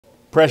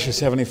Precious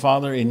Heavenly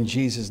Father, in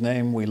Jesus'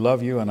 name, we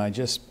love you, and I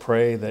just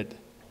pray that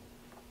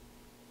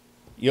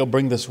you'll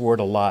bring this word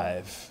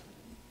alive.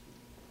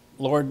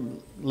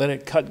 Lord, let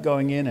it cut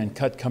going in and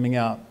cut coming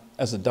out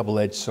as a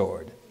double-edged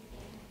sword.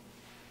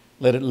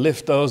 Let it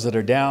lift those that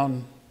are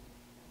down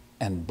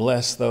and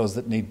bless those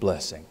that need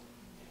blessing.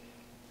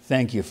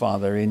 Thank you,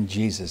 Father, in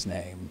Jesus'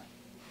 name.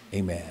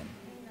 Amen.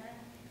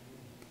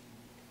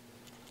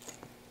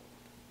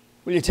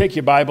 Will you take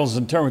your Bibles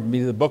and turn with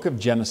me to the book of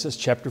Genesis,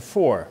 chapter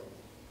 4.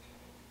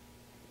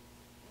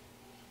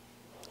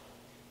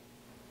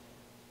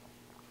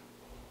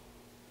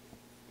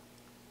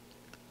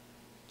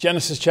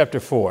 Genesis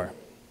chapter 4.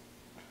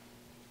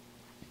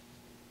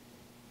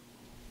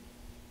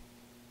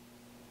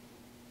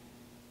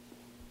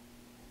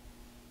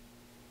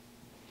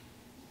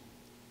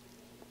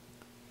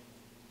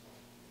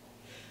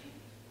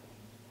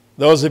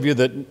 Those of you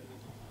that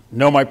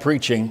know my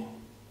preaching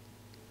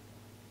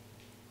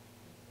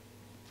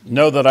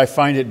know that I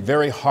find it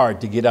very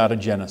hard to get out of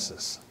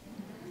Genesis.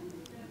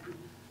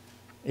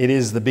 It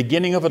is the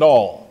beginning of it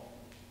all.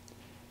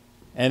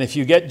 And if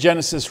you get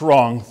Genesis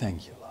wrong,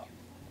 thank you, Lord,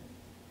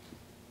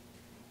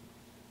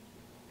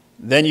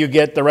 then you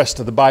get the rest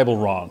of the Bible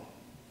wrong.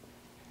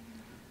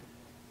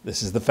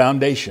 This is the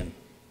foundation.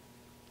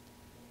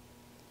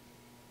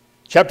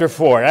 Chapter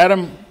 4,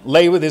 Adam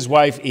lay with his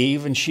wife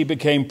Eve, and she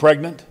became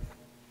pregnant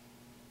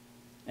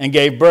and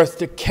gave birth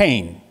to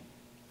Cain.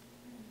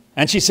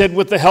 And she said,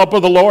 with the help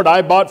of the Lord,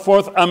 I brought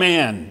forth a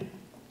man.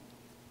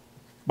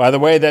 By the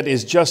way, that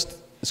is just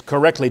as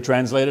correctly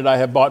translated, I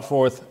have brought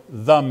forth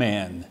the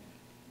man.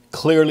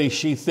 Clearly,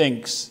 she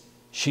thinks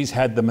she's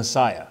had the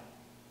Messiah.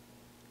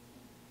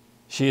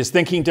 She is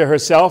thinking to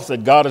herself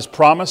that God has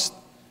promised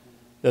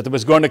that there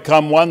was going to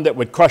come one that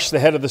would crush the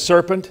head of the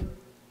serpent.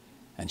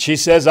 And she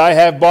says, I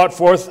have brought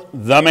forth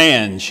the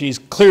man. She's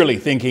clearly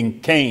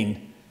thinking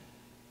Cain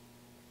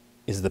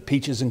is the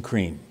peaches and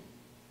cream.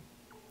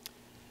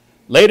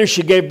 Later,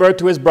 she gave birth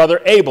to his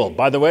brother Abel.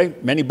 By the way,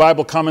 many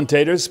Bible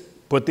commentators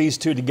put these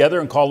two together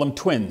and call them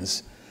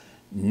twins.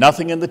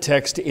 Nothing in the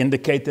text to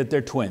indicate that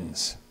they're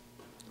twins.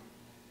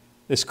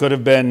 This could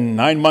have been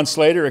 9 months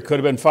later. It could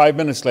have been 5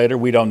 minutes later.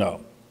 We don't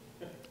know.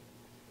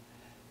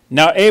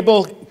 Now,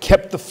 Abel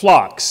kept the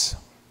flocks,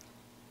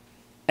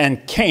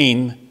 and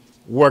Cain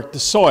worked the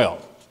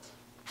soil.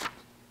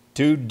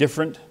 Two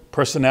different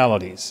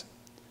personalities.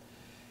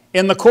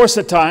 In the course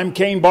of time,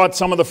 Cain bought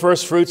some of the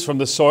first fruits from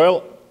the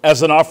soil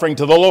as an offering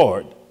to the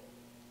Lord.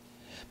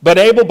 But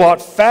Abel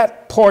bought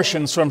fat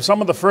portions from some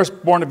of the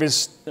firstborn of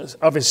his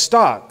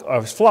stock,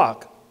 of his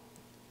flock.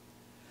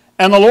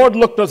 And the Lord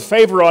looked with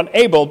favor on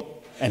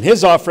Abel and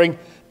his offering,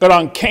 but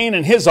on Cain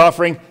and his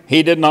offering,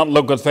 he did not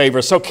look with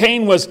favor. So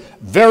Cain was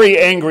very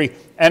angry,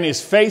 and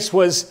his face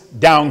was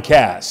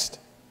downcast.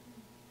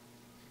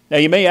 Now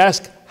you may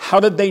ask, how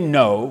did they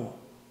know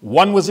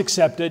one was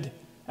accepted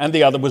and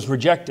the other was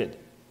rejected?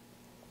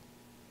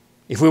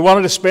 If we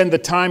wanted to spend the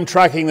time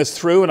tracking this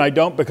through, and I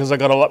don't because I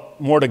got a lot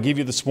more to give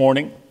you this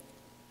morning,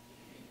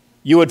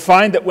 you would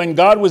find that when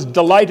God was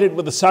delighted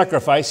with the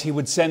sacrifice, he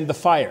would send the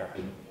fire.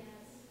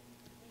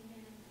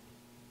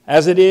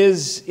 As it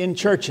is in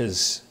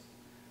churches,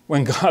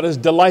 when God is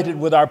delighted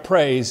with our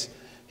praise,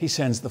 he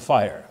sends the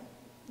fire,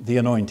 the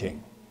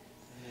anointing.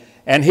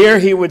 And here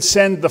he would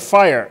send the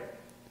fire,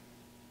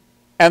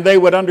 and they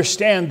would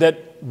understand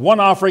that one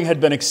offering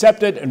had been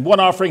accepted and one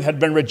offering had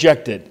been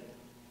rejected.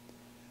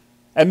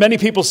 And many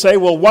people say,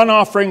 well, one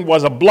offering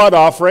was a blood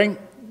offering,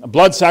 a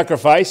blood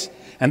sacrifice,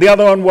 and the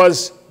other one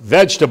was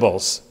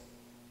vegetables.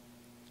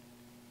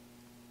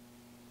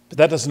 But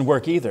that doesn't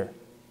work either.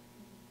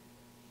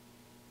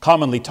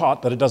 Commonly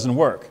taught that it doesn't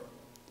work.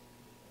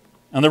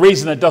 And the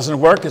reason it doesn't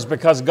work is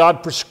because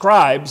God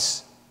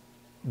prescribes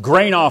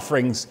grain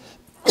offerings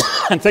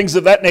and things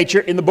of that nature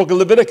in the book of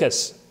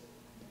Leviticus.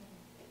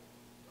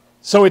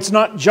 So it's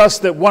not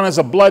just that one is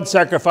a blood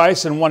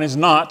sacrifice and one is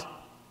not.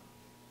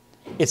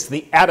 It's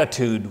the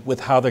attitude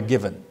with how they're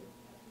given.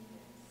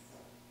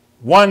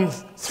 One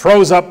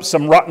throws up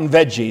some rotten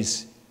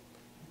veggies,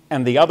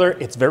 and the other,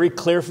 it's very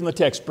clear from the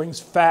text, brings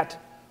fat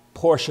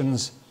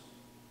portions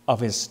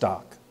of his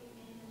stock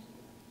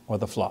or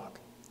the flock.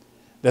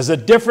 There's a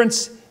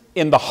difference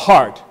in the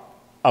heart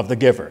of the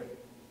giver.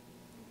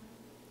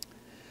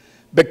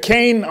 But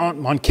Cain,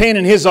 on Cain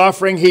and his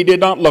offering, he did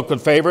not look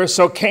with favor.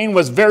 So Cain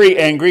was very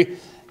angry,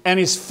 and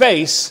his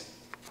face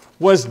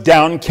was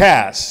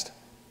downcast.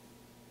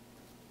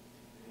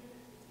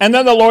 And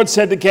then the Lord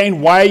said to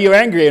Cain, why are you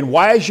angry, and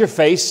why is your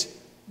face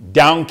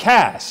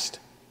downcast?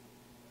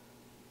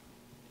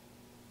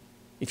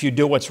 If you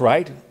do what's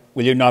right,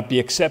 will you not be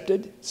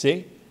accepted?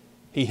 See,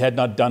 he had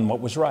not done what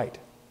was right.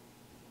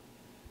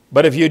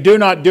 But if you do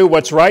not do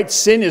what's right,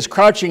 sin is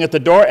crouching at the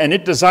door, and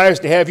it desires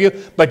to have you,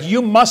 but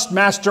you must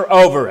master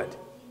over it.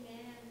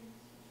 Amen.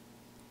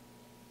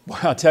 Well,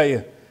 I'll tell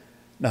you,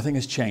 nothing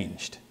has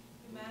changed.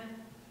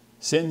 Amen.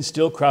 Sin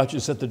still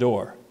crouches at the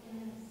door.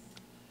 Yes.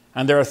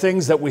 And there are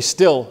things that we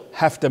still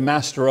have to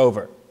master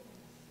over.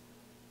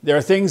 There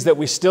are things that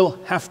we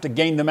still have to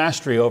gain the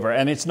mastery over,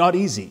 and it's not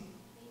easy.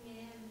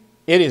 Amen.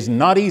 It is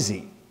not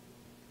easy.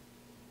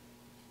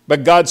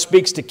 But God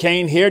speaks to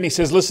Cain here, and he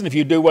says, listen, if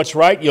you do what's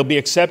right, you'll be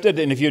accepted,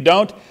 and if you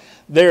don't,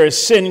 there is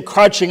sin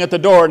crouching at the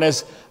door. And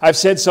as I've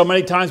said so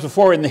many times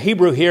before, in the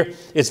Hebrew here,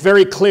 it's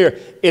very clear.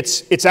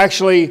 It's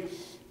actually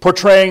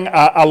portraying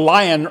a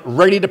lion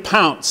ready to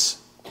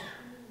pounce.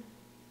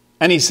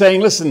 And he's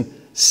saying,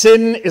 listen,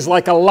 sin is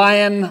like a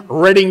lion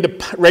ready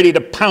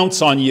to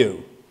pounce on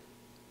you.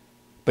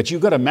 But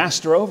you've got to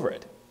master over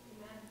it.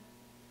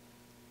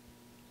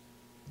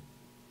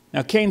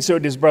 Now Cain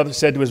said to his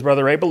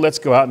brother Abel, let's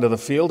go out into the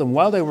field. And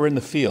while they were in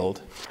the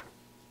field,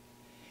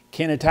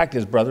 Cain attacked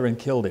his brother and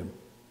killed him.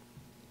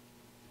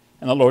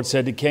 And the Lord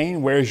said to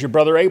Cain, where is your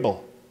brother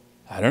Abel?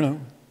 I don't know,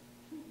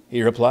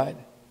 he replied.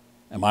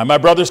 Am I my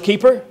brother's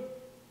keeper?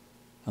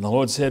 And the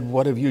Lord said,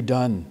 what have you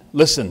done?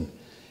 Listen,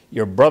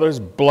 your brother's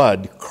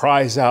blood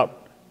cries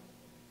out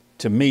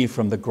to me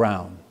from the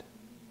ground.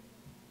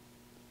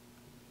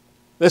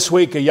 This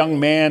week, a young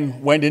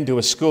man went into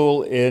a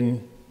school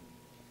in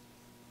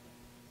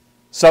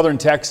southern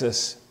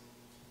Texas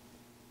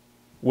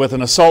with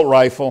an assault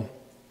rifle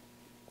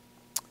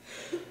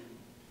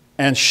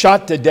and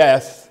shot to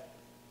death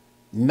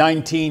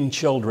 19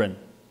 children.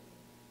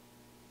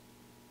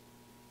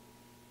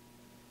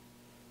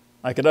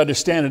 I could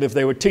understand it if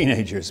they were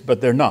teenagers,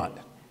 but they're not.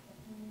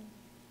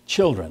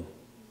 Children,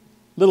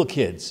 little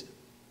kids,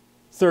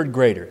 third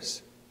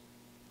graders,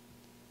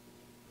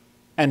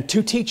 and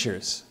 2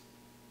 teachers.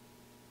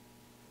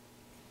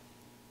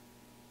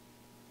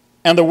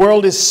 And the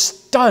world is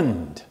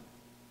stunned.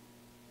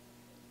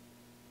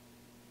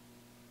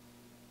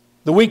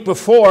 The week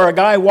before, a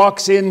guy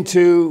walks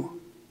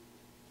into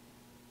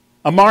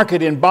a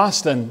market in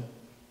Boston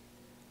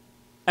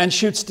and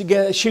shoots to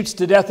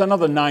death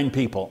another 9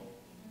 people.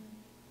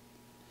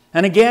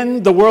 And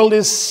again, the world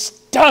is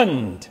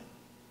stunned.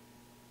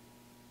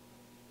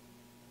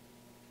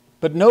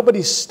 But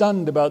nobody's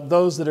stunned about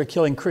those that are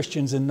killing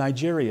Christians in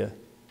Nigeria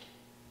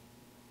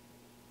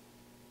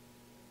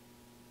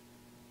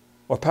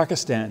or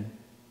Pakistan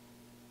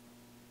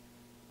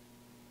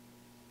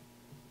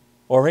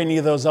or any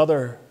of those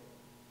other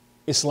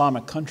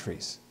Islamic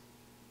countries.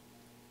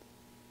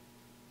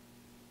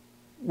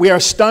 We are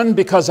stunned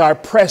because our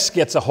press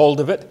gets a hold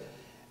of it,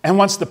 and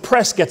once the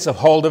press gets a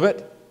hold of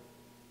it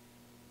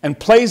and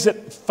plays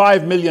it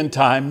 5 million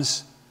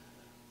times,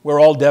 we're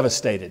all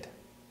devastated.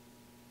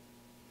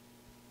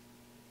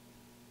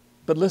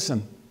 But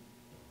listen,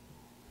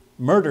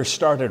 murder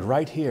started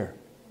right here.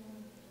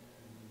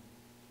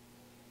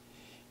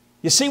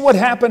 You see, what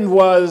happened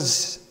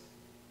was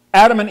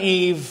Adam and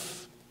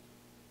Eve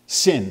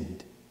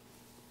sinned.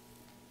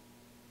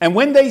 And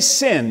when they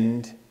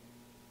sinned,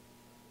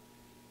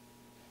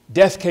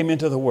 death came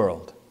into the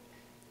world.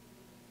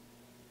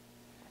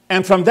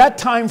 And from that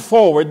time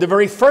forward, the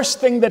very first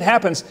thing that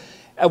happens,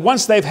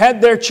 once they've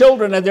had their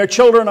children and their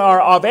children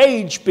are of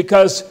age,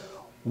 because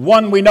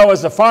one we know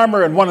as a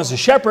farmer and one as a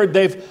shepherd,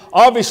 they've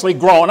obviously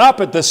grown up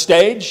at this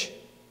stage,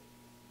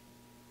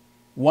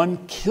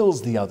 one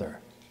kills the other.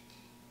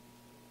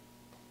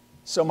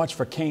 So much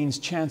for Cain's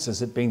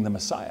chances at being the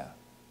Messiah.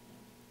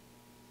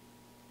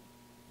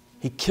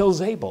 He kills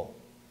Abel.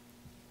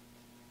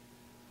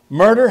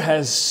 Murder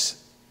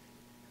has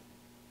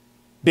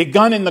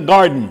begun in the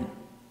garden.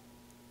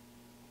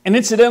 And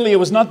incidentally, it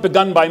was not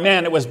begun by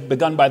man, it was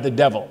begun by the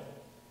devil.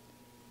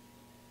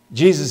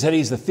 Jesus said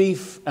he's a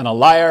thief and a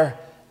liar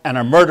and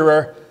a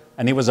murderer,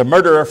 and he was a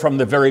murderer from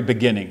the very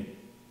beginning.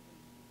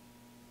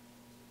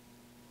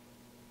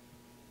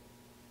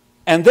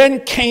 And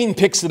then Cain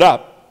picks it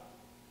up.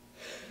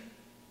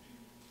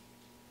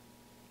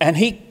 And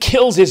he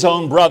kills his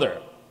own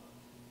brother.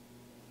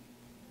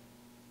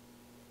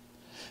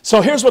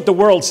 So here's what the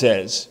world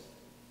says.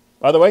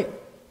 By the way,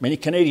 many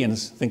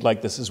Canadians think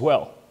like this as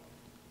well.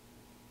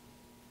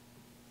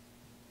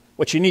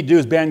 What you need to do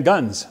is ban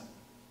guns.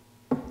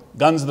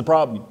 Guns are the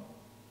problem.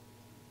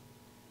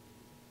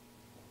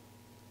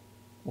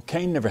 Well,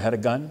 Cain never had a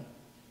gun.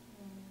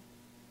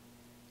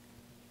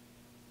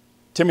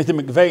 Timothy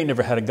McVeigh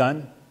never had a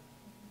gun.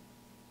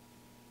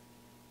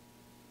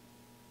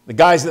 The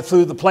guys that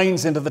flew the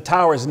planes into the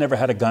towers never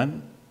had a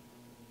gun.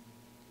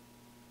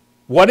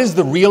 What is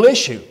the real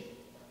issue?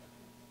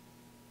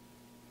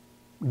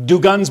 Do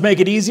guns make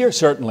it easier?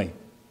 Certainly.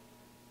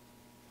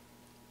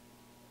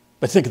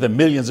 But think of the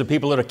millions of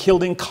people that are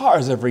killed in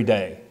cars every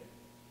day.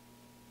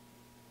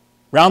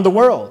 Around the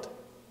world.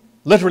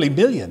 Literally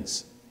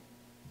millions.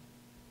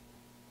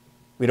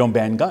 We don't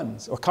ban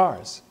guns or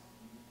cars.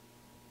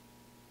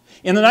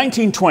 In the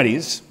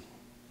 1920s,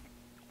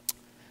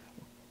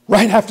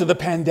 right after the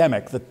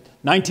pandemic, the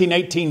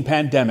 1918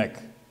 pandemic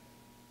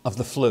of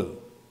the flu,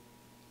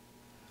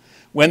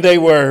 when they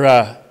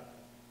were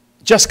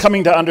just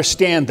coming to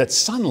understand that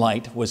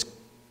sunlight was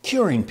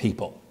curing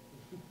people,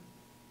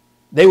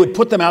 they would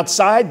put them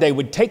outside, they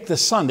would take the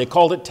sun. They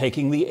called it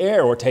taking the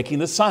air or taking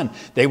the sun.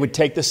 They would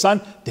take the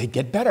sun, they'd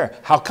get better.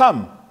 How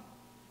come?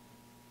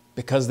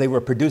 Because they were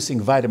producing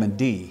vitamin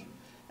D,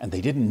 and they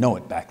didn't know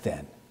it back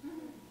then.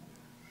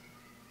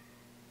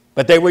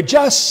 But they were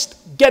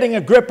just getting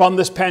a grip on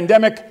this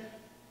pandemic,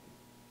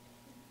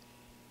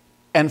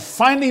 And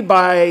finally,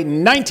 by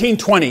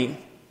 1920,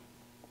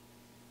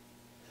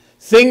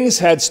 things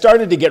had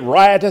started to get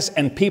riotous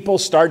and people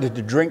started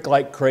to drink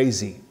like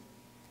crazy.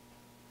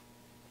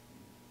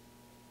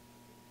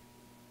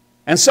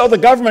 And so the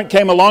government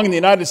came along in the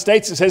United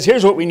States and says,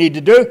 here's what we need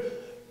to do.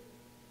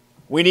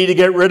 We need to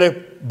get rid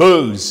of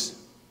booze.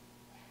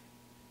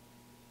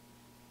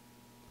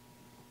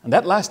 And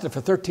that lasted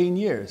for 13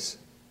 years.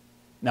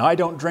 Now, I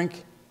don't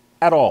drink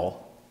at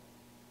all.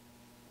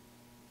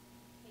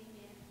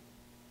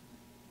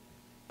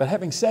 But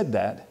having said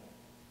that,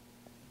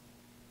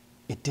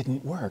 it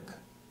didn't work.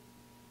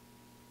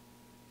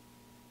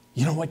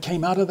 You know what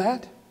came out of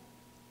that?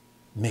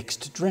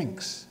 Mixed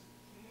drinks.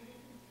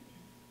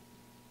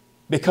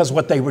 Because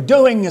what they were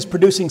doing is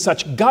producing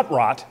such gut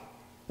rot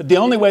that the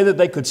only way that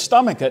they could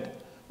stomach it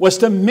was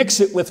to mix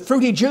it with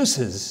fruity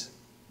juices.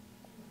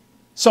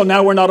 So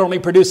now we're not only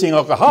producing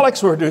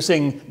alcoholics, we're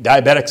producing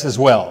diabetics as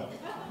well.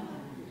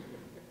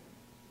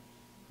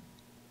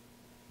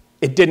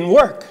 It didn't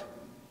work.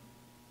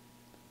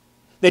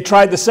 They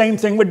tried the same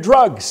thing with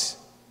drugs.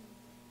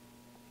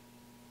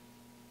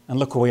 And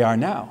look where we are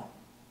now.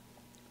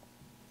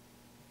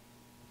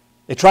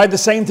 They tried the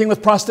same thing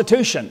with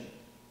prostitution.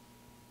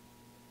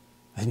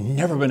 They've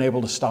never been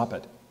able to stop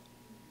it.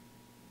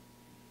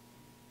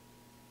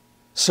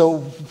 So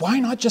why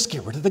not just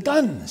get rid of the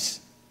guns?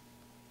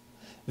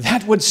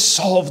 That would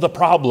solve the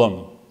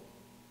problem.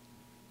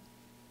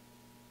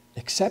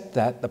 Except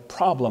that the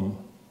problem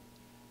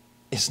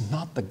is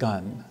not the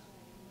gun,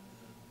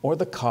 or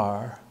the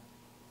car,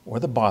 or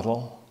the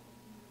bottle,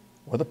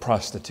 or the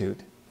prostitute.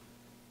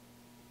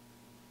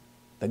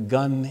 The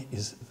gun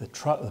is the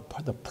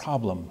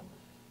problem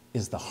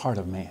is the heart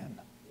of man.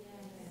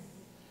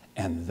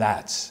 And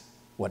that's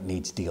what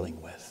needs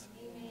dealing with.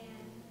 Amen.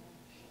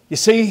 You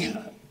see,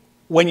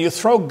 when you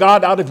throw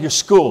God out of your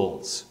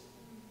schools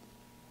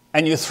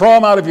and you throw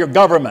him out of your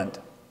government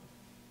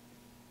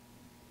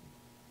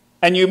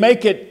and you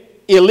make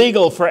it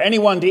illegal for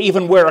anyone to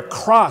even wear a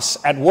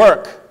cross at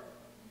work,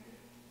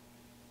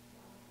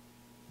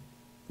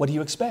 what do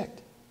you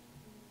expect?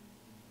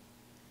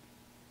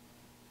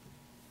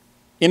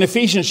 In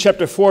Ephesians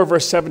chapter 4,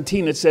 verse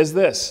 17, it says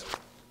this.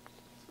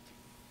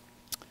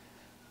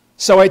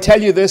 So I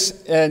tell you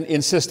this and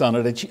insist on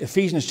it.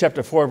 Ephesians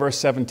chapter 4, verse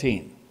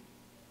 17.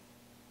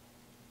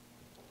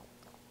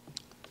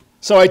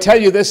 So I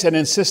tell you this and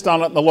insist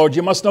on it in the Lord.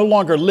 You must no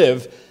longer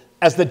live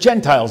as the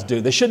Gentiles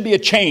do. There should be a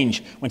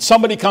change. When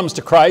somebody comes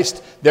to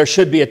Christ, there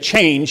should be a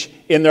change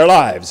in their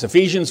lives.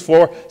 Ephesians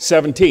 4,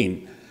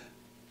 17.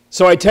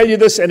 So I tell you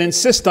this and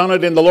insist on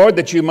it in the Lord,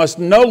 that you must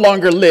no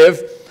longer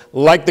live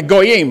like the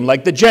Goyim,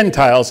 like the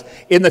Gentiles,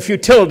 in the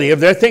futility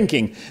of their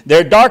thinking.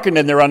 They're darkened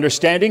in their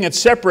understanding and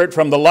separated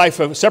from the life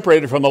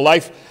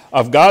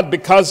of God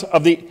because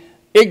of the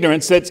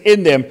ignorance that's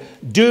in them,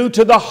 due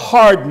to the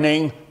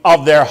hardening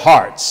of their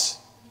hearts.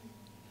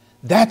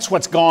 That's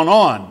what's gone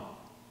on.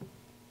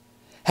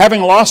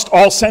 Having lost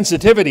all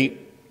sensitivity,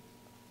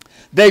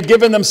 they've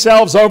given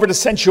themselves over to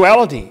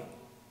sensuality,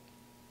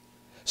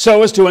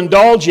 so as to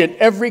indulge in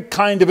every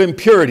kind of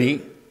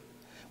impurity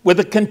with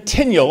a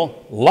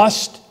continual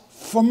lust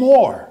for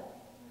more.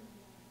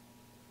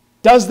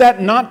 Does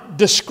that not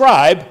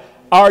describe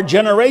our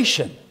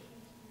generation?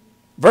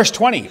 Verse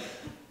 20.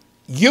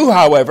 You,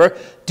 however,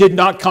 did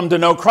not come to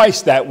know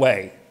Christ that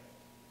way.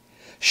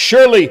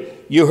 Surely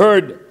you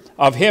heard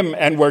of him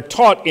and were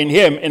taught in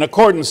him in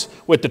accordance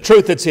with the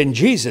truth that's in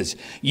Jesus.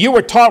 You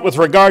were taught with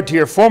regard to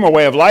your former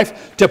way of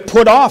life to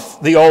put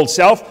off the old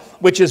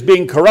self, which is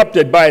being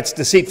corrupted by its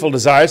deceitful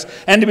desires,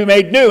 and to be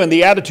made new in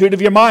the attitude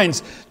of your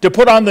minds, to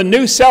put on the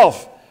new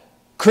self,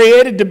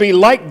 created to be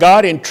like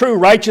God in true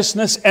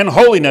righteousness and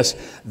holiness.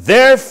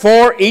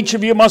 Therefore, each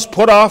of you must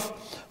put off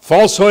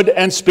falsehood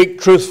and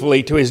speak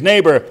truthfully to his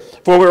neighbor,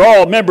 for we're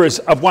all members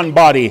of one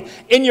body.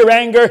 In your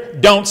anger,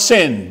 don't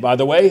sin. By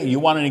the way, you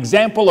want an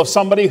example of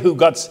somebody who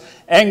got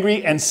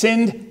angry and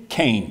sinned?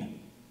 Cain.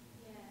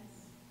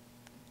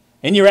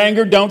 In your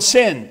anger, don't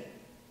sin.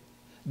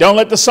 Don't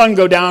let the sun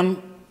go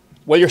down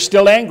while you're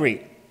still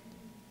angry.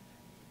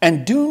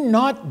 And do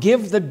not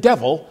give the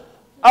devil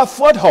a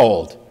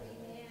foothold,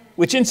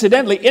 which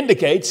incidentally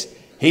indicates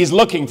he's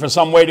looking for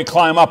some way to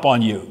climb up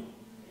on you.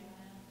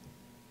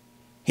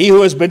 He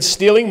who has been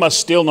stealing must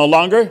steal no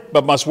longer,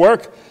 but must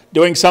work,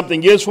 doing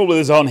something useful with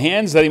his own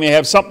hands, that he may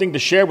have something to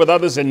share with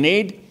others in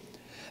need.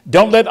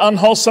 Don't let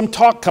unwholesome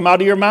talk come out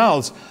of your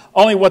mouths,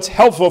 only what's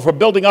helpful for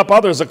building up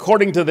others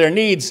according to their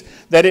needs,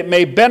 that it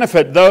may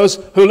benefit those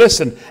who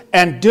listen.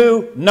 And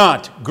do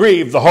not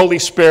grieve the Holy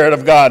Spirit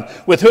of God,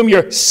 with whom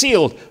you're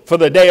sealed for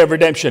the day of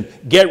redemption.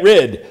 Get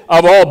rid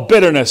of all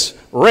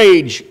bitterness,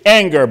 rage,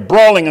 anger,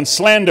 brawling, and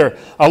slander,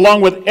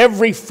 along with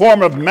every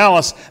form of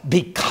malice.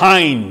 Be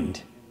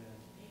kind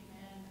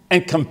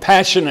and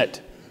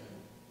compassionate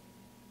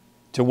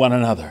to one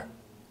another,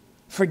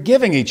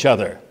 forgiving each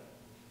other,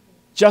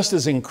 just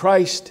as in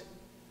Christ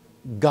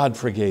God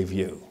forgave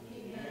you.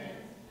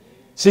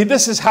 See,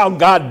 this is how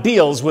God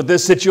deals with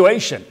this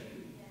situation.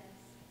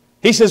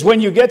 He says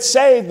when you get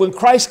saved, when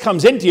Christ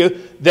comes into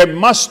you, there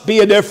must be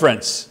a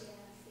difference.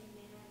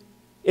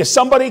 If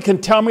somebody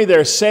can tell me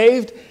they're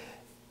saved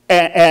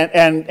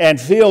and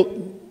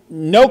feel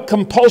no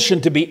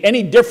compulsion to be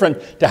any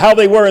different to how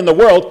they were in the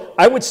world,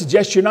 I would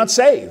suggest you're not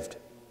saved.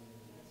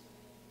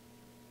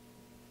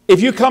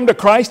 If you come to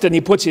Christ and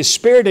He puts His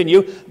Spirit in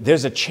you,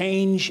 there's a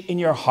change in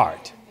your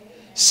heart.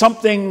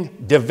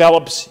 Something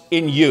develops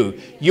in you.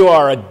 You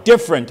are a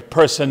different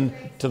person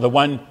to the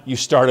one you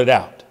started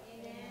out.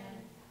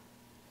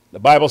 The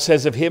Bible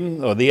says of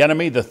him, or the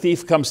enemy, the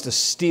thief comes to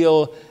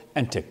steal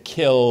and to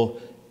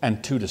kill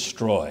and to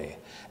destroy.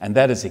 And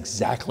that is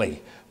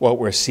exactly what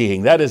we're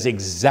seeing. That is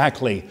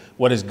exactly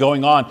what is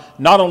going on,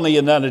 not only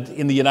in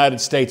the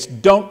United States.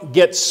 Don't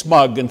get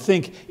smug and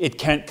think it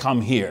can't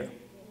come here.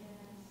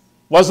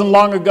 Wasn't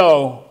long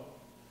ago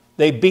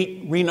they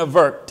beat Rena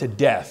Vert to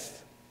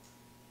death.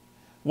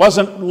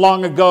 Wasn't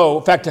long ago,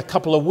 in fact a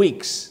couple of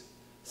weeks,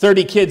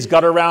 30 kids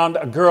got around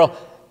a girl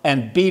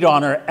and beat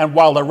on her, and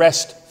while the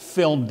rest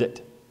filmed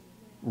it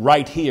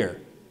right here.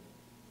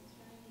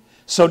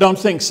 So don't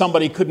think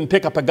somebody couldn't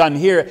pick up a gun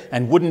here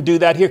and wouldn't do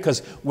that here,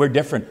 because we're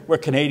different. We're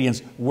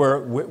Canadians.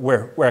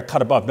 We're a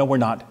cut above. No, we're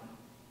not.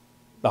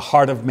 The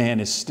heart of man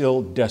is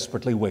still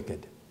desperately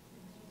wicked.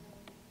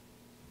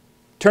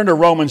 Turn to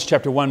Romans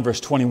chapter 1, verse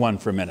 21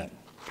 for a minute.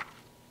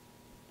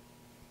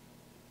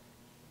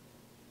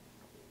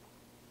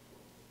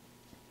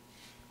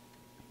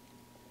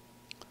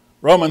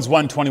 Romans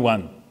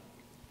 1:21.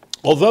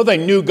 Although they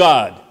knew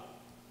God,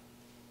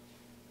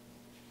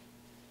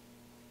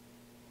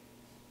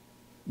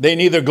 they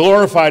neither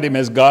glorified Him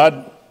as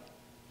God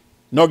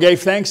nor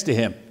gave thanks to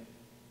Him.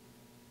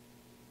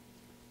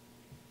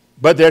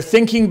 But their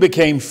thinking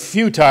became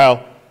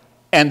futile,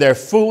 and their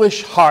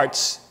foolish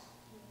hearts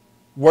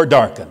were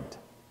darkened.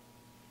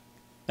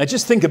 Now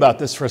just think about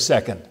this for a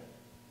second.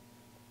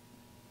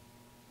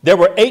 There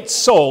were 8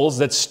 souls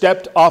that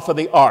stepped off of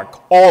the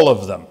ark. All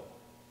of them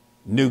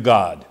knew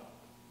God.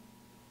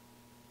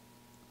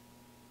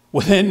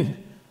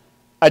 Within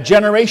a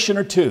generation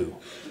or two,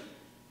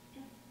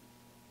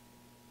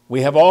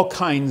 we have all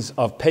kinds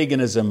of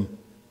paganism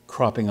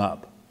cropping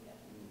up.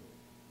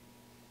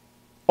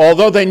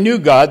 Although they knew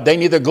God, they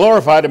neither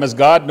glorified Him as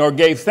God nor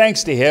gave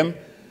thanks to Him,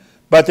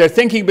 but their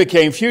thinking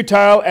became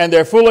futile and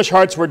their foolish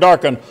hearts were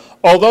darkened.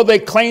 Although they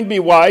claimed to be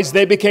wise,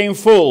 they became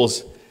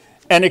fools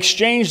and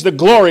exchanged the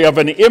glory of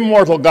an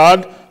immortal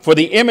God for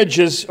the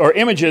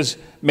images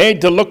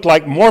made to look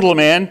like mortal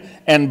man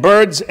and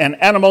birds and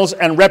animals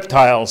and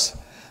reptiles.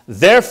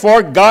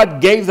 Therefore God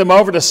gave them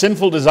over to the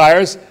sinful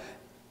desires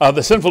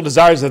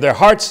of their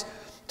hearts,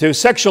 to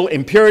sexual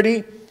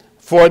impurity,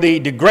 for the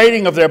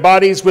degrading of their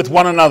bodies with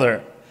one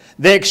another.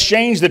 They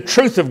exchanged the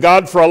truth of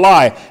God for a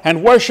lie,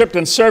 and worshipped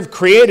and served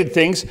created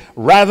things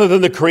rather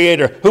than the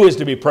Creator, who is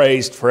to be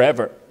praised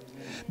forever.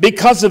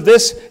 Because of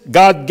this,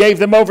 God gave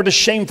them over to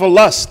shameful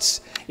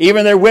lusts.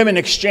 Even their women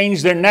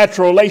exchanged their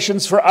natural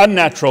relations for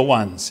unnatural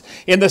ones.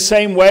 In the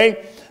same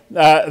way,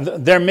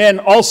 their men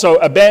also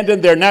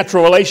abandoned their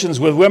natural relations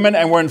with women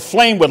and were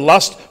inflamed with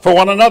lust for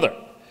one another.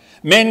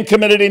 Men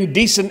committed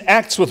indecent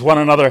acts with one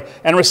another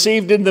and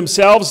received in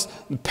themselves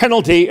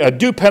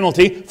due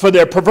penalty for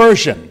their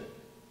perversion.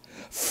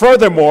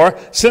 Furthermore,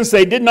 since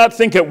they did not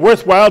think it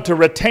worthwhile to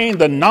retain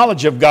the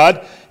knowledge of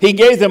God, He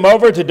gave them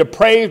over to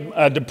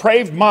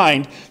depraved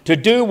mind to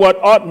do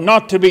what ought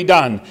not to be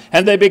done.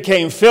 And they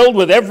became filled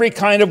with every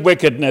kind of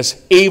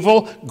wickedness,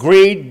 evil,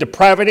 greed,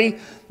 depravity,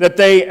 that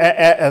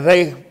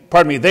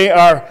they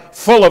are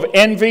full of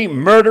envy,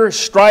 murder,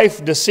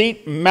 strife,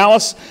 deceit,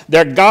 malice.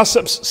 They're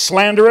gossips,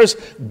 slanderers,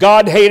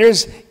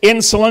 God-haters,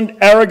 insolent,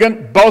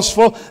 arrogant,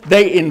 boastful.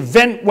 They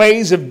invent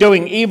ways of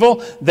doing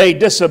evil. They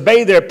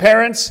disobey their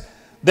parents.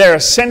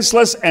 They're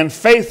senseless and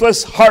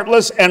faithless,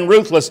 heartless and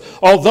ruthless.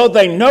 Although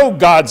they know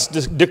God's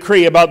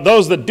decree about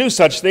those that do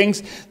such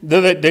things,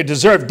 that they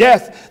deserve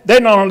death, they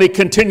not only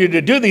continue to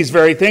do these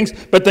very things,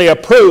 but they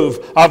approve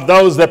of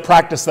those that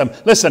practice them.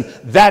 Listen,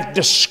 that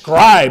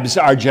describes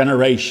our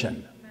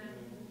generation.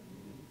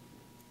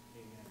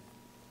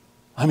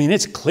 I mean,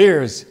 it's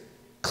clear as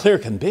clear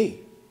can be.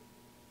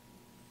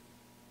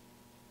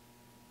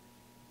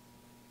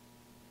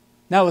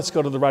 Now let's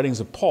go to the writings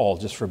of Paul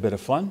just for a bit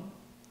of fun.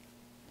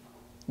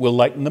 We'll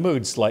lighten the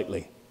mood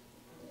slightly.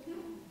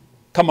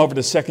 Come over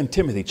to 2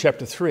 Timothy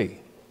chapter 3.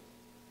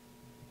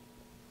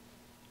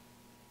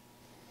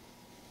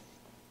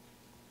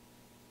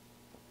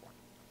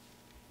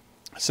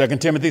 Second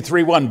Timothy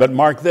 3:1, but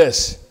mark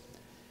this,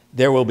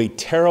 there will be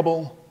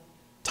terrible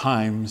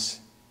times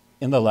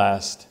in the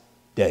last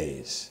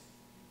days.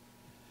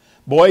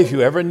 Boy, if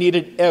you ever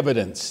needed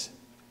evidence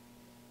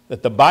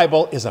that the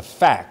Bible is a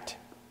fact,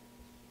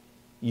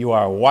 you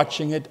are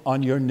watching it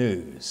on your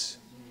news.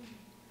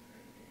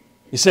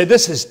 You say,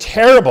 this is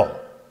terrible.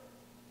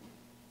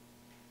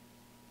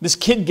 This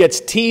kid gets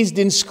teased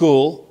in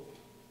school,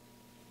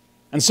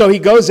 and so he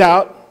goes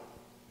out,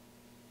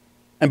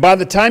 and by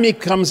the time he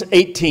becomes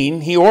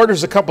 18, he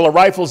orders a couple of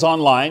rifles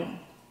online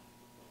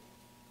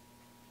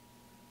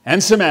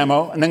and some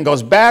ammo, and then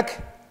goes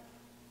back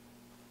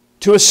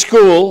to a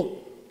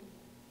school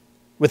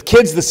with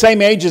kids the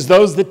same age as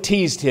those that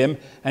teased him,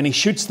 and he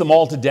shoots them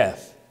all to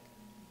death.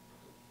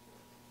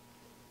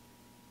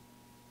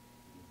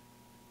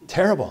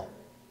 Terrible.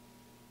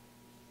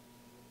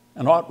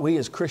 And ought we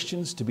as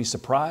Christians to be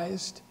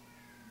surprised?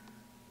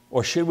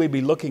 Or should we be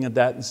looking at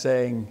that and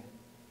saying,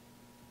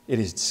 it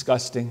is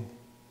disgusting,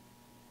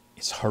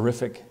 it's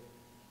horrific,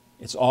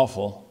 it's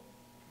awful,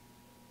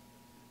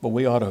 but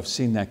we ought to have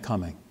seen that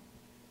coming.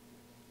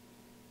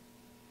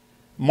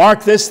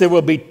 Mark this, there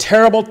will be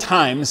terrible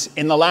times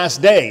in the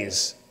last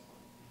days.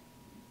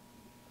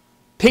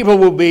 People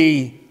will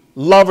be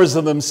lovers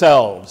of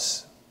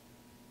themselves.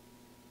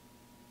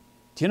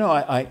 Do you know,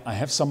 I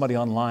have somebody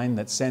online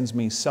that sends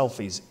me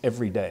selfies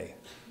every day.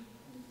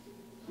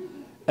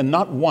 And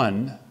not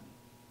one,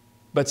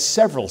 but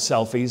several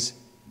selfies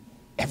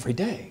every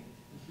day.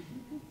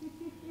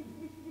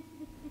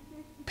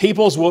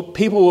 People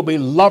will be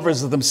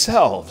lovers of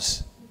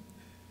themselves,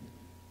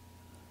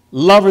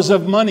 lovers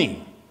of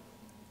money,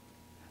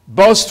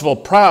 boastful,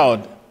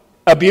 proud,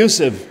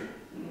 abusive,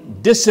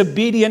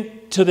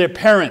 disobedient to their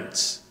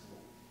parents.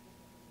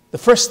 The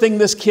first thing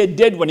this kid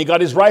did when he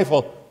got his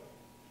rifle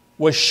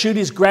was shoot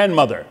his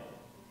grandmother.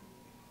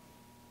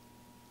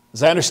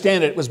 As I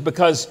understand it, it was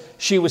because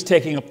she was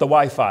taking up the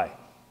Wi-Fi.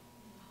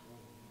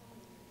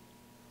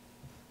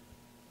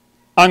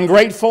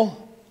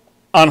 Ungrateful,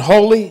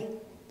 unholy,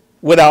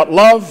 without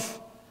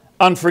love,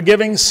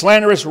 unforgiving,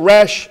 slanderous,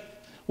 rash,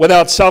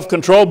 without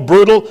self-control,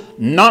 brutal,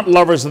 not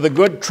lovers of the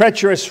good,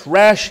 treacherous,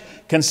 rash,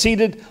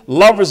 conceited,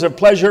 lovers of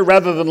pleasure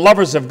rather than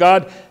lovers of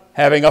God,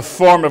 having a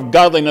form of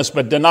godliness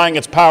but denying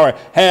its power,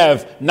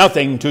 have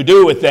nothing to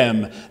do with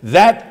them.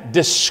 That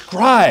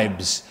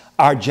describes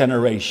our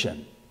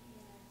generation.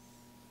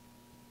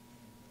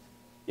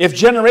 If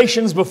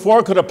generations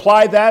before could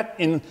apply that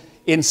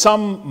in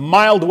some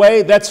mild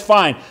way, that's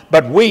fine.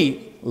 But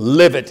we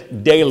live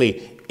it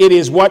daily. It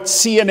is what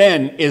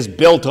CNN is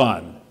built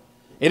on.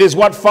 It is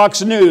what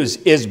Fox News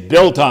is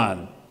built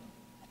on.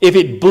 If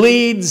it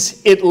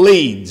bleeds, it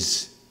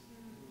leads.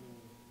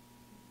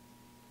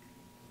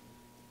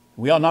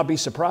 We ought not be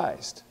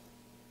surprised.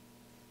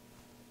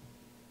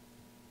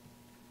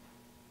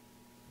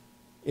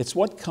 It's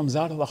what comes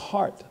out of the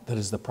heart that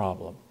is the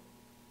problem.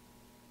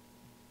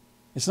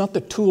 It's not the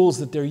tools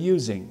that they're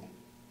using.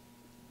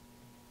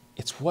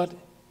 It's what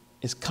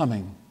is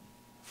coming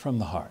from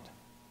the heart.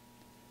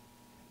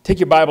 Take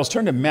your Bibles,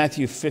 turn to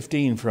Matthew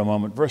 15 for a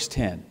moment, verse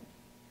 10.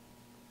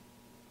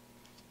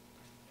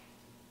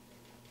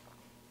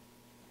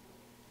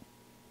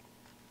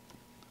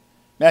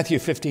 Matthew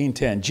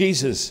 15:10.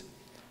 Jesus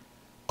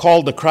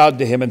called the crowd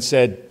to him and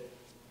said,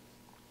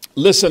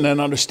 "Listen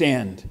and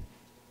understand.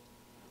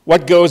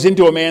 What goes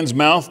into a man's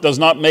mouth does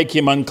not make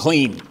him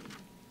unclean,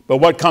 but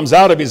what comes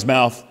out of his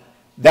mouth,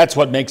 that's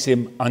what makes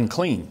him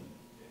unclean."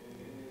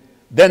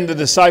 Then the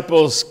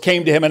disciples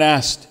came to him and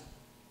asked,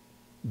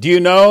 "Do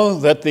you know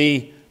that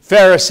the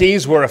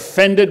Pharisees were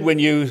offended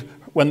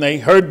when they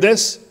heard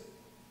this?"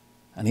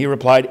 And he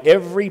replied,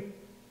 "Every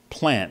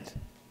plant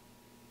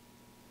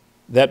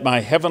that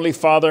my heavenly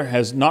Father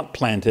has not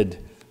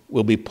planted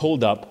will be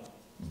pulled up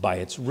by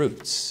its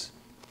roots."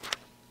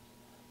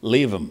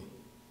 Leave them.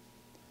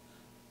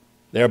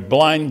 They're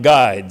blind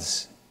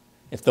guides.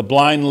 If the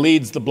blind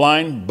leads the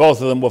blind, both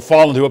of them will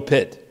fall into a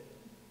pit.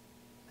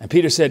 And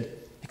Peter said,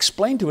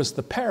 "Explain to us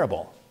the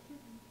parable."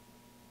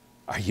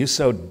 "Are you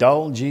so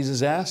dull?"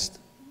 Jesus asked.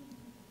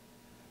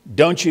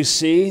 "Don't you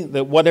see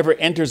that whatever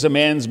enters a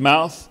man's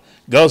mouth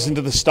goes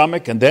into the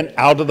stomach and then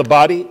out of the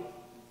body?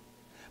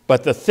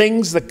 But the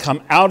things that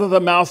come out of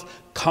the mouth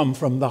come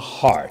from the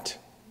heart.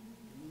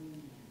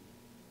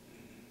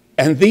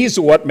 And these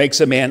are what makes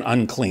a man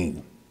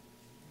unclean.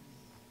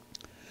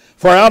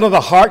 For out of the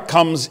heart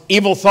comes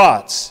evil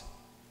thoughts,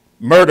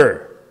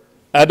 murder,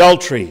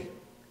 adultery,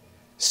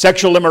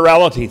 sexual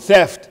immorality,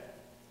 theft,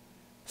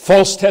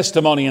 false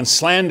testimony, and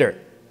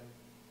slander.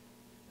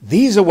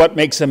 These are what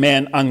makes a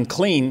man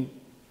unclean.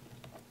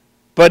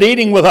 But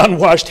eating with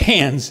unwashed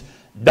hands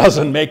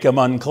doesn't make him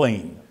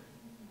unclean."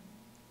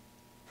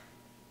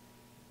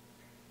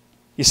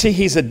 You see,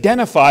 he's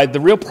identified the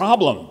real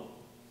problem.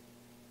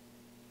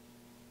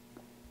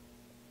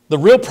 The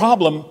real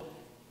problem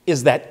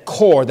is that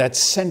core, that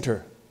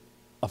center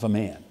of a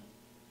man.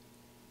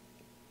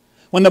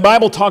 When the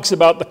Bible talks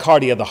about the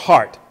cardia, the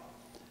heart,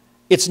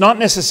 it's not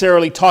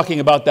necessarily talking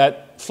about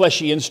that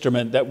fleshy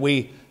instrument that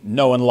we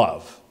know and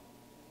love.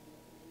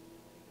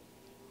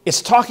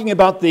 It's talking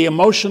about the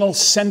emotional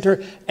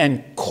center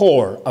and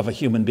core of a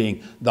human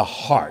being, the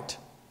heart.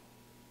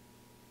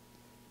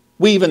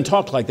 We even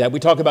talk like that. We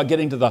talk about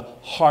getting to the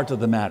heart of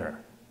the matter.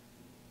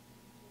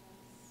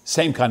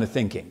 Same kind of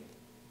thinking.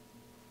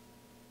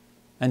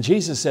 And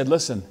Jesus said,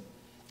 listen,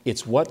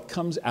 it's what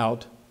comes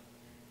out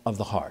of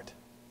the heart.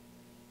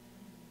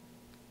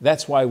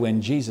 That's why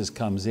when Jesus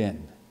comes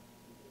in,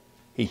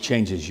 he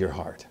changes your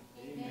heart.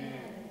 Amen.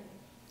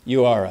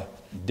 You are a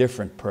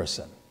different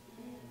person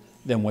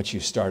than what you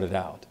started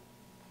out.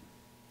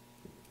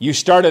 You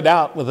started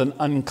out with an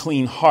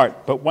unclean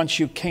heart, but once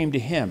you came to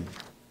him,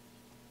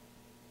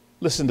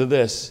 listen to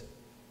this.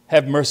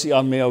 Have mercy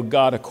on me, O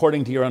God,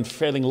 according to your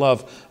unfailing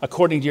love,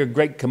 according to your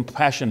great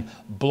compassion,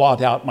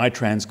 blot out my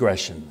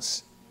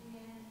transgressions.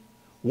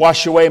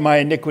 Wash away my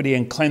iniquity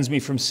and cleanse me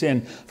from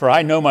sin, for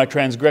I know my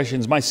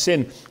transgressions. My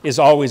sin is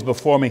always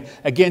before me.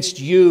 Against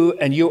you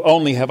and you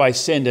only have I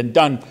sinned and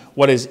done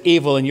what is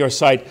evil in your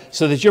sight,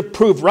 so that you're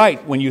proved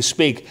right when you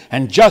speak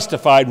and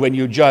justified when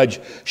you judge.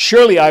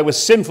 Surely I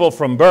was sinful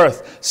from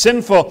birth,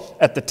 sinful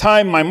at the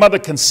time my mother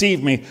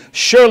conceived me.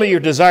 Surely you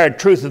desired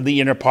truth in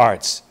the inner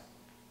parts.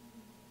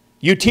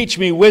 You teach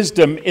me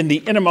wisdom in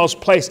the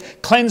innermost place.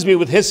 Cleanse me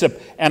with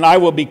hyssop, and I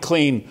will be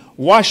clean.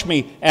 Wash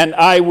me, and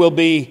I will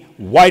be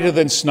whiter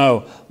than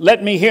snow.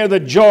 Let me hear the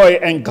joy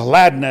and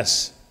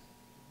gladness.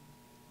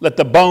 Let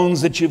the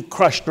bones that you've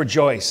crushed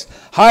rejoice.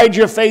 Hide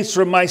your face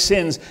from my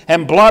sins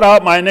and blot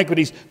out my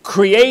iniquities.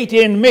 Create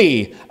in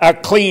me a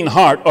clean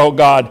heart, O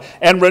God,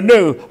 and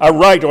renew a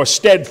right or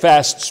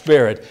steadfast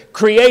spirit.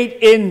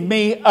 Create in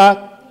me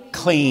a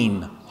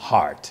clean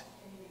heart.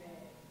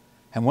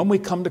 And when we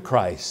come to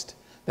Christ,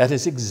 that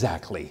is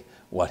exactly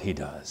what he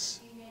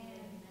does.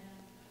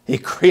 He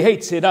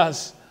creates in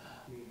us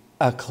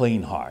a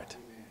clean heart.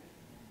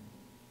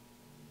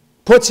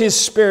 Puts his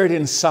Spirit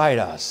inside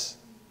us.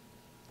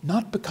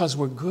 Not because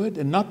we're good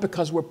and not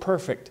because we're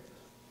perfect,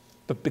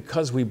 but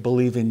because we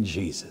believe in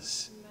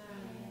Jesus.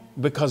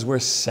 Because we're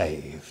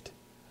saved.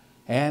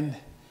 And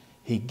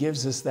he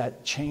gives us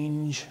that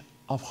change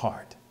of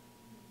heart.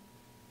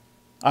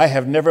 I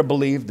have never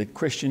believed that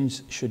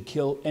Christians should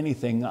kill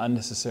anything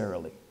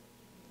unnecessarily.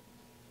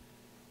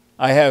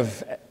 I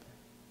have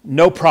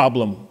no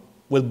problem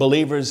with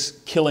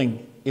believers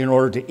killing in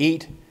order to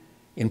eat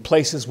in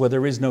places where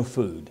there is no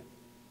food.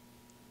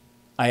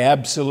 I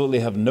absolutely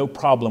have no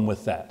problem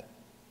with that.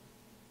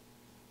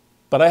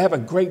 But I have a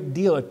great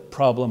deal of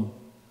problem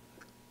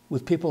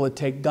with people that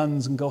take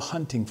guns and go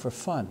hunting for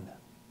fun.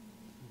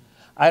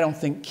 I don't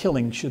think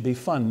killing should be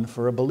fun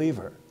for a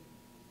believer.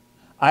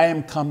 I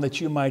am come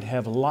that you might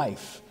have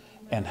life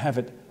and have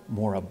it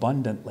more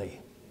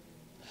abundantly.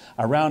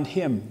 Around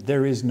him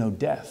there is no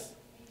death.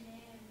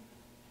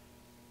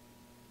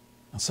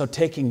 And so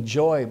taking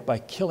joy by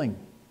killing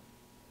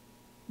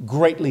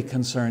greatly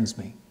concerns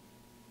me.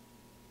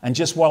 And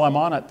just while I'm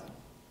on it,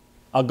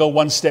 I'll go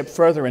one step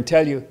further and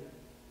tell you,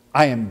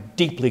 I am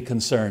deeply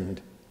concerned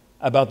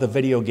about the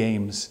video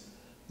games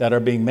that are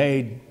being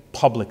made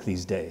public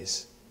these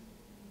days.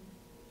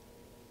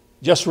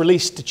 Just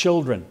released to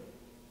children.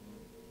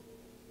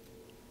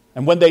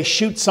 And when they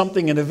shoot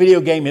something in a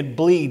video game, it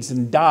bleeds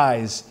and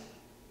dies,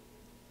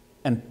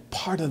 and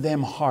part of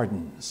them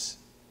hardens.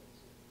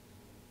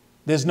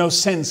 There's no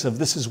sense of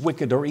this is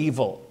wicked or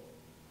evil.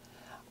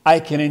 I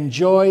can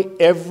enjoy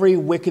every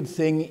wicked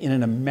thing in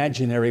an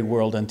imaginary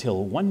world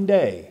until one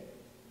day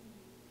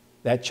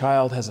that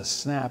child has a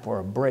snap or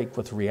a break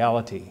with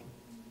reality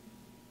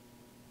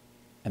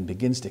and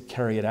begins to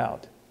carry it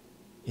out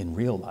in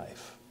real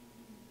life.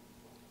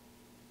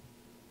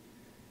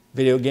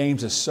 Video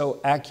games are so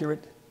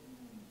accurate,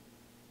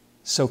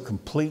 so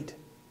complete,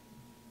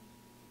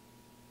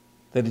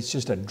 that it's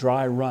just a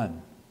dry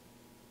run.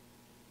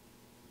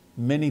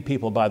 Many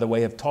people, by the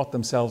way, have taught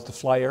themselves to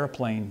fly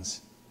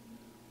airplanes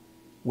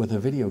with a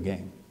video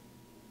game.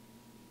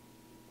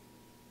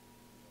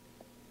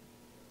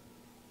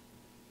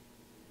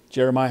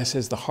 Jeremiah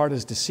says, the heart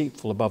is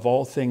deceitful above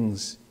all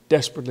things,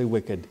 desperately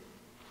wicked.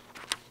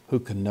 Who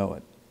can know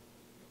it?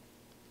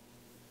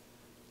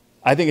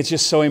 I think it's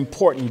just so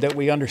important that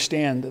we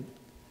understand that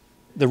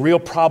the real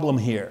problem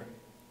here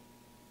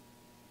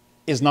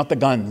is not the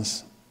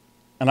guns.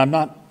 And I'm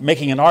not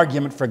making an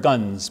argument for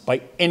guns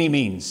by any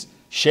means,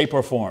 shape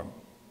or form.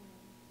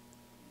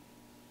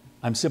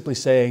 I'm simply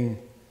saying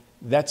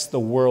that's the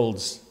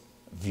world's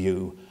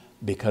view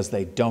because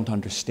they don't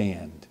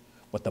understand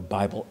what the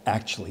Bible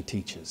actually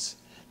teaches.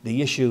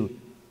 The issue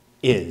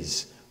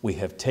is we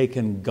have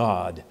taken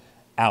God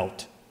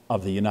out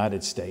of the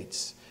United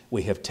States.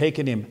 We have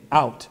taken him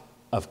out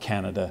of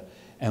Canada,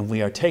 and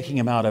we are taking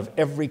him out of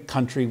every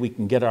country we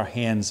can get our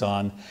hands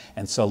on.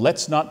 And so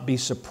let's not be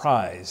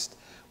surprised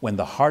when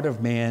the heart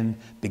of man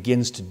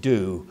begins to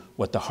do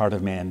what the heart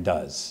of man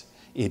does.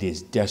 It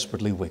is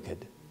desperately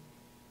wicked.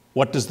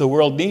 What does the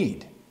world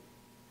need?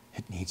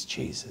 It needs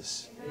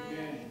Jesus.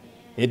 Amen.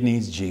 It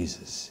needs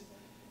Jesus.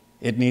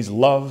 It needs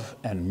love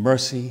and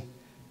mercy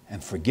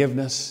and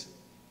forgiveness.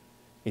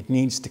 It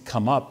needs to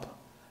come up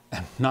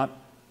and not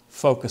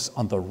focus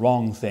on the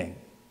wrong thing.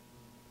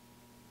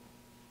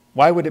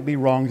 Why would it be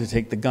wrong to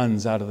take the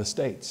guns out of the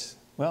States?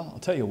 Well, I'll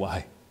tell you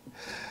why.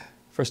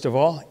 First of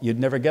all, you'd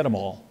never get them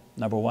all.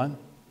 Number one,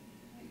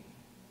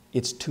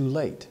 it's too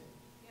late.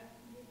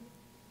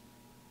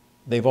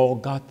 They've all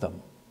got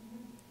them.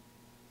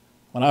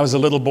 When I was a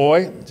little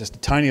boy, just a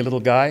tiny little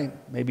guy,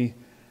 maybe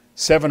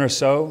 7 or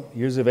so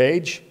years of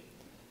age,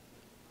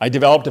 I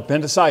developed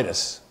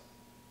appendicitis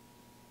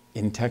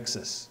in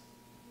Texas.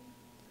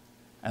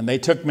 And they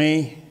took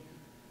me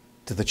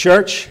to the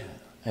church,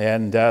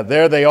 and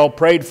there they all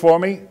prayed for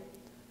me.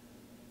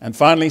 And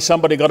finally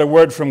somebody got a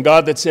word from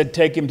God that said,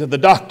 take him to the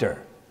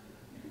doctor,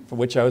 for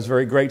which I was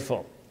very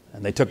grateful.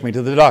 And they took me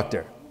to the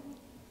doctor.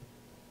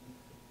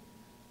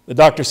 The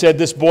doctor said,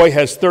 this boy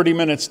has 30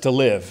 minutes to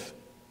live.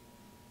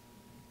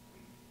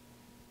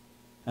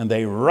 and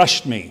they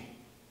rushed me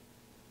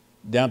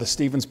down to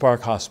Stevens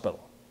Park Hospital.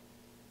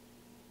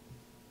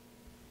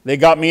 They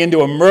got me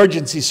into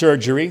emergency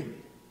surgery.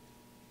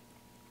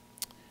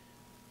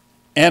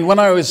 And when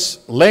I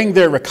was laying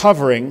there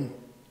recovering,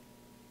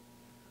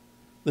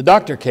 the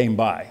doctor came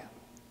by.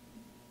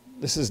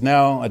 This is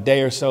now a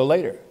day or so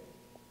later.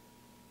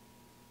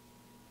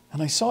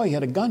 And I saw he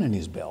had a gun in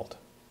his belt.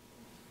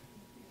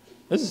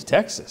 This is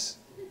Texas.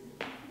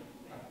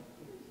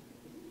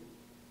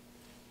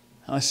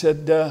 And I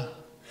said,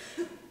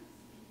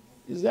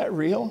 is that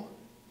real?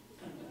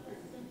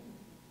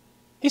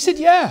 He said,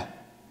 yeah.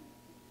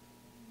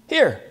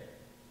 Here.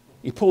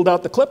 He pulled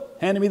out the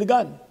clip, handed me the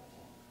gun.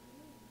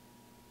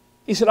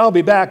 He said, I'll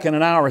be back in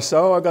an hour or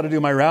so. I've got to do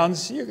my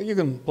rounds. You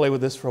can play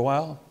with this for a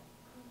while.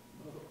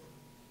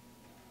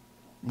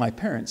 My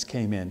parents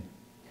came in.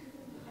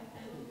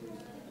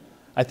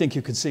 I think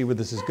you can see where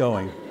this is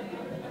going.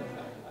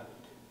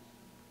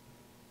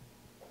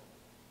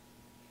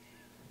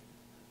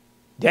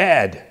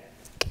 Dad.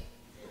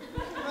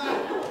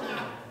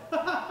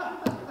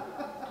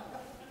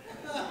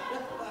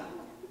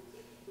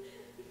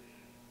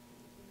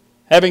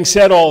 Having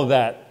said all of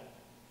that,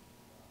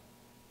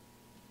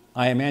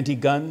 I am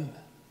anti-gun.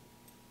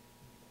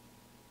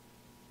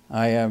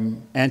 I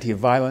am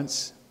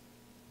anti-violence.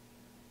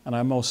 And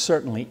I'm most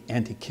certainly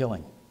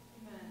anti-killing.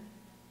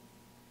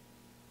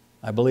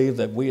 I believe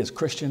that we as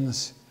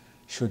Christians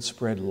should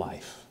spread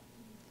life,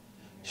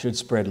 should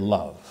spread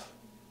love,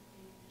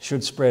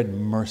 should spread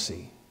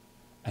mercy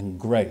and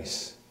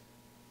grace.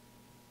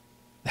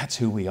 That's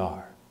who we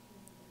are.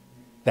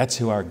 That's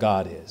who our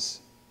God is.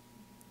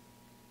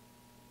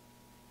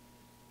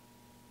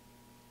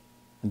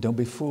 And don't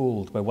be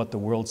fooled by what the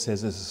world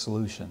says is a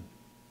solution.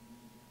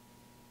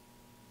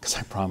 Because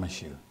I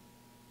promise you,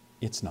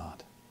 it's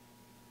not.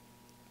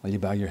 Will you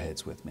bow your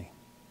heads with me?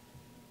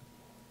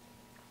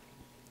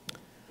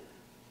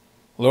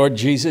 Lord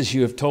Jesus,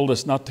 you have told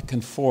us not to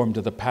conform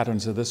to the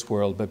patterns of this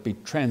world, but be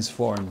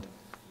transformed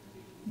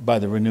by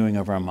the renewing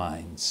of our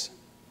minds.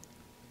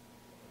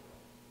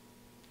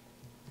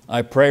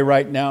 I pray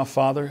right now,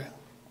 Father,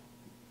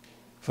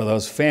 for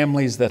those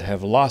families that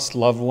have lost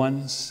loved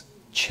ones,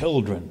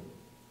 children.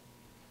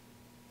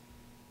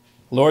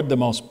 Lord, the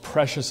most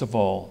precious of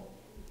all,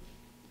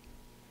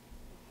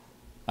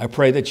 I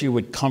pray that you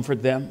would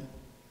comfort them.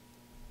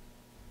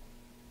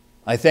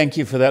 I thank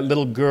you for that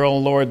little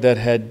girl, Lord, that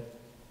had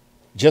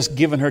just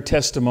given her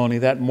testimony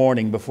that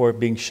morning before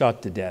being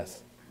shot to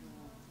death,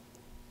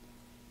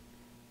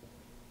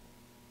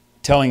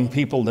 telling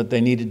people that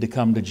they needed to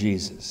come to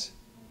Jesus.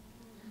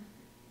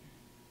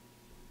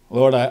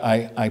 Lord,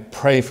 I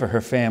pray for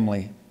her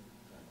family.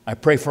 I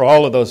pray for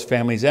all of those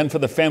families and for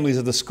the families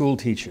of the school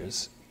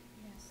teachers.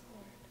 Yes,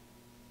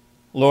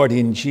 Lord,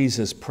 in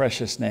Jesus'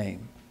 precious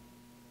name.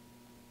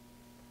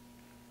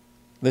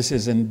 This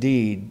is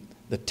indeed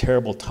the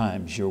terrible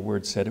times your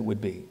word said it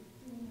would be.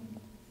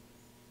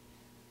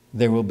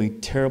 There will be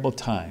terrible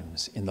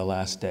times in the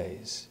last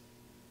days.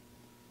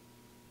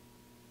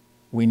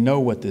 We know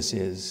what this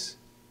is.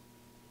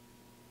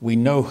 We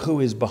know who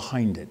is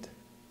behind it.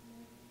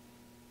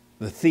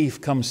 The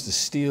thief comes to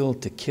steal,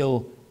 to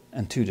kill,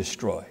 and to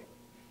destroy.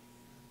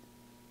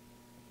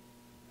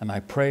 And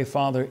I pray,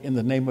 Father, in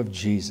the name of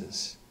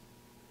Jesus,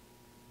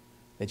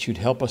 that you'd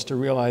help us to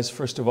realize,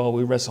 first of all,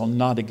 we wrestle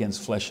not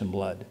against flesh and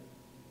blood,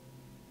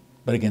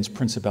 but against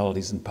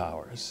principalities and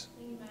powers.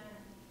 Amen.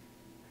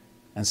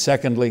 And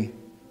secondly,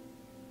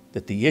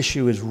 that the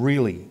issue is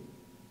really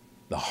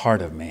the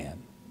heart of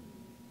man.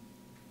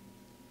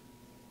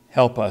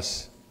 Help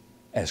us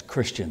as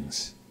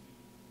Christians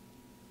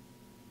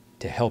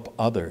to help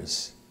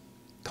others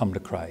come to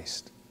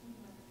Christ.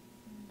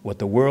 What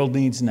the world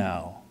needs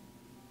now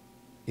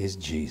is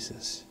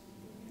Jesus.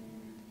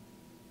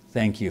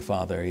 Thank you,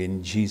 Father,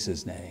 in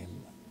Jesus'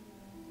 name.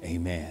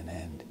 Amen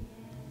and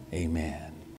amen.